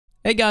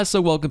Hey guys, so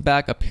welcome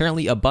back.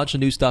 Apparently a bunch of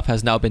new stuff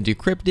has now been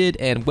decrypted,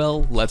 and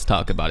well, let's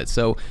talk about it.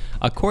 So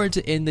according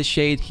to In the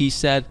Shade, he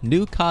said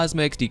new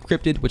cosmetics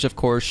decrypted, which of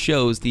course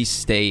shows the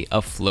Stay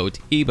Afloat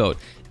emote.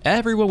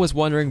 Everyone was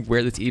wondering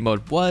where this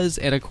emote was,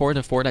 and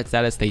according to Fortnite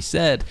status, they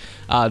said,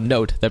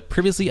 note, the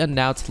previously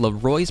announced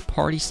Laroi's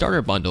Party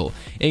Starter Bundle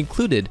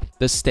included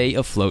the Stay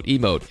Afloat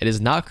emote. It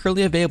is not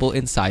currently available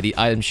inside the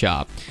item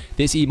shop.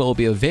 This emote will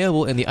be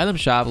available in the item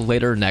shop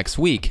later next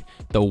week.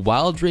 The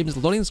Wild Dreams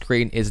loading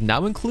screen is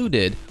now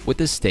included with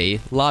the Stay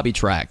lobby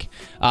track.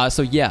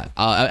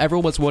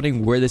 Everyone was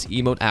wondering where this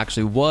emote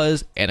actually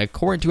was, and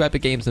according to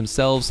Epic Games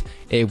themselves,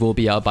 it will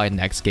be out by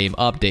next game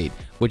update,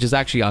 which is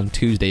actually on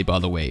Tuesday, by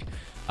the way.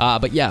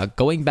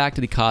 Going back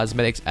to the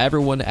cosmetics,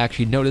 everyone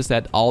actually noticed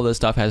that all this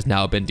stuff has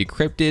now been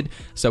decrypted.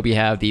 So we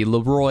have the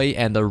Laroi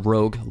and the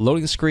Rogue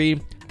loading screen,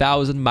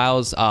 1,000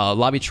 miles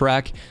lobby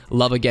track,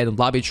 love again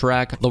lobby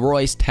track,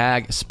 Laroi's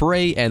tag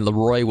spray, and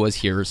Laroi was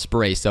here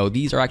spray. So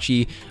these are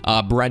actually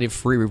brand new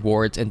free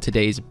rewards in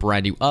today's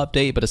brand new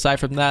update. But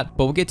aside from that,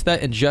 we'll get to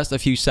that in just a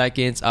few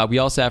seconds. We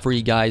also have for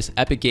you guys,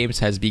 Epic Games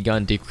has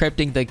begun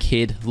decrypting the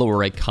Kid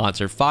Laroi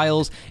concert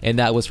files, and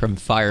that was from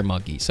Fire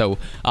Monkey. So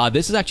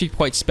this is actually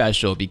quite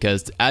special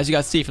because as you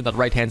guys see from the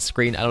right hand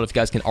screen, I don't know if you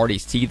guys can already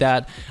see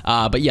that,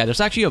 but yeah, there's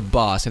actually a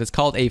boss, and it's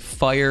called a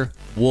Fire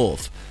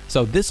Wolf.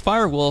 So this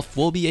Fire Wolf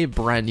will be a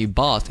brand new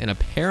boss, and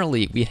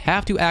apparently we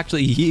have to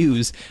actually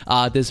use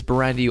this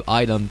brand new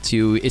item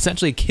to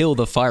essentially kill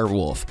the Fire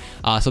Wolf.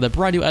 So the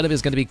brand new item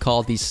is going to be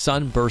called the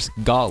Sunburst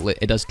Gauntlet.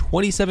 It does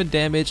 27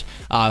 damage,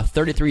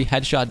 33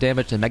 headshot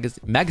damage, and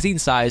magazine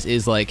size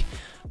is like,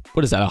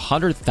 what is that,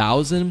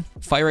 100,000?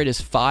 Fire rate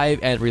is 5,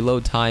 and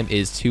reload time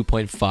is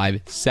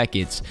 2.5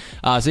 seconds.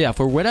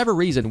 For whatever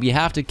reason, we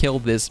have to kill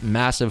this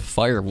massive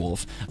Fire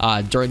Wolf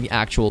during the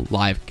actual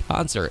live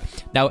concert.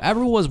 Now,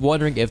 everyone was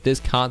wondering if this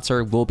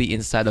concert will be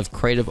inside of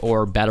Creative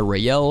or Battle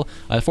Royale.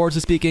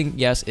 Unfortunately speaking,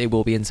 yes, it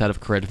will be inside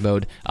of Creative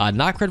mode.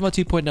 Not Creative mode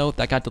 2.0,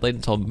 that got delayed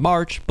until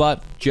March,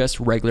 but just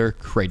regular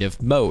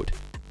Creative mode.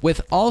 With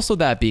also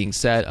that being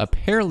said,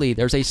 apparently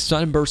there's a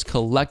Sunburst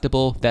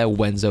collectible that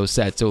Wenzo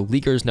said. So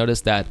leakers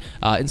noticed that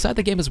inside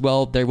the game as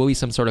well, there will be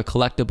some sort of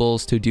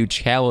collectibles to do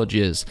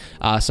challenges.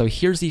 So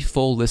here's the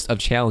full list of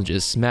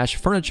challenges. Smash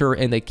furniture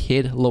in the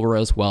Kid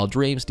Laroi's Wild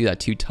Dreams. Do that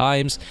 2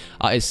 times.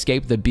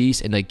 Escape the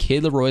Beast in the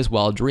Kid Laroi's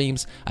Wild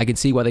Dreams. I can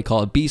see why they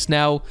call it Beast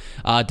now.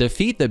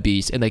 Defeat the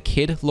Beast in the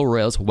Kid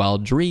Laroi's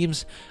Wild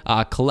Dreams.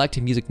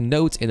 Collect music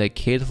notes in the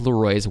Kid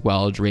Laroi's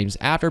Wild Dreams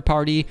After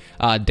Party.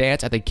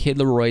 Dance at the Kid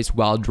Laroi's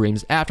Wild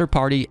Dreams After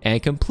Party,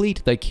 and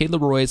complete the Kid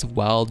Laroi's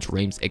Wild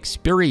Dreams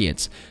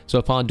experience. So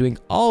upon doing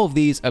all of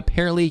these,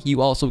 apparently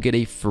you also get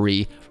a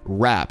free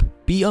wrap.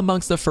 Be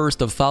amongst the first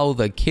to follow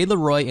the Kid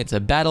Laroi into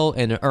battle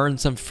and earn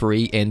some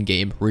free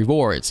in-game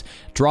rewards.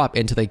 Drop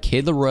into the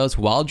Kid Laroi's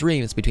Wild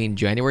Dreams between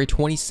January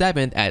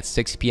 27th at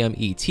 6 p.m.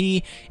 ET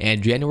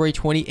and January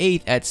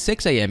 28th at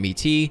 6 a.m.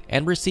 ET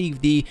and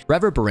receive the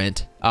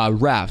Reverberant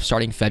wrap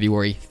starting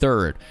February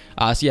 3rd.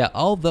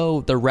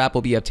 Although the wrap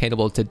will be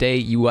obtainable today,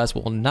 US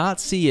will not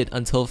see it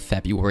until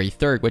February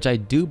 3rd, which I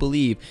do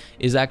believe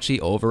is actually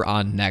over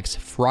on next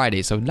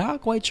Friday. So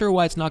not quite sure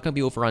why it's not going to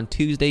be over on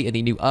Tuesday in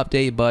the new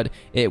update, but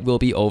it will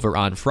be over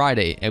on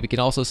Friday. And we can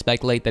also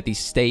speculate that the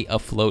Stay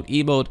Afloat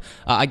emote,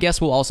 I guess,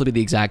 will also be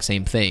the exact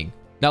same thing.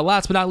 Now,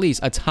 last but not least,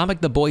 Atomic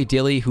the Boy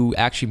Dilly, who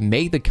actually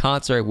made the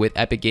concert with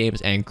Epic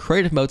Games and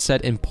Creative Mode,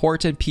 said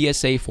important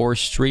PSA for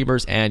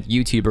streamers and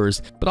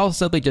YouTubers, but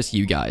also simply just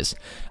you guys.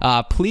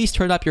 Please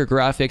turn up your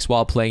graphics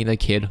while playing the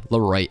Kid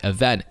Laroi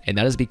event, and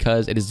that is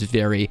because it is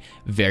very,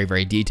 very,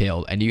 very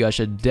detailed, and you guys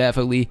should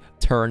definitely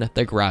turn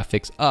the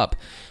graphics up.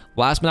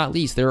 Last but not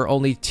least, there are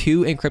only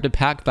 2 encrypted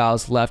pack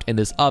files left in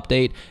this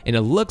update, and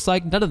it looks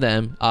like none of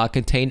them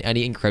contain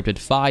any encrypted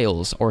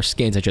files, or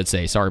skins I should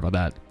say, sorry about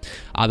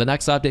that. The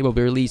next update will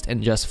be released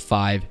in just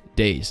 5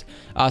 days.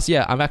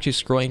 I'm actually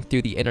scrolling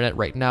through the internet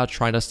right now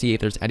trying to see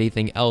if there's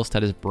anything else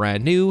that is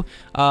brand new.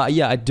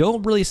 I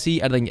don't really see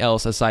anything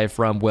else aside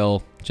from,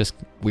 well, just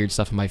weird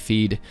stuff in my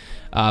feed.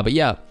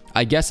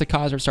 I guess the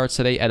concert starts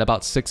today at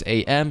about 6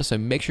 a.m. So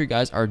make sure you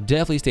guys are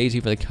definitely staying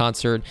tuned for the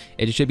concert.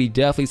 It should be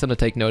definitely something to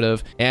take note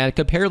of. And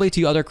comparatively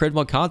to other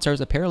Critical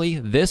concerts, apparently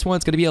this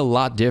one's going to be a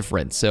lot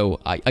different. So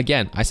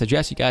I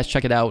suggest you guys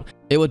check it out.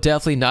 It would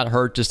definitely not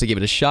hurt just to give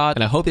it a shot.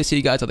 And I hope to see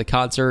you guys at the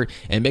concert.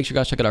 And make sure you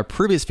guys check out our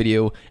previous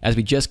video as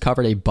we just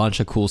covered a bunch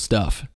of cool stuff.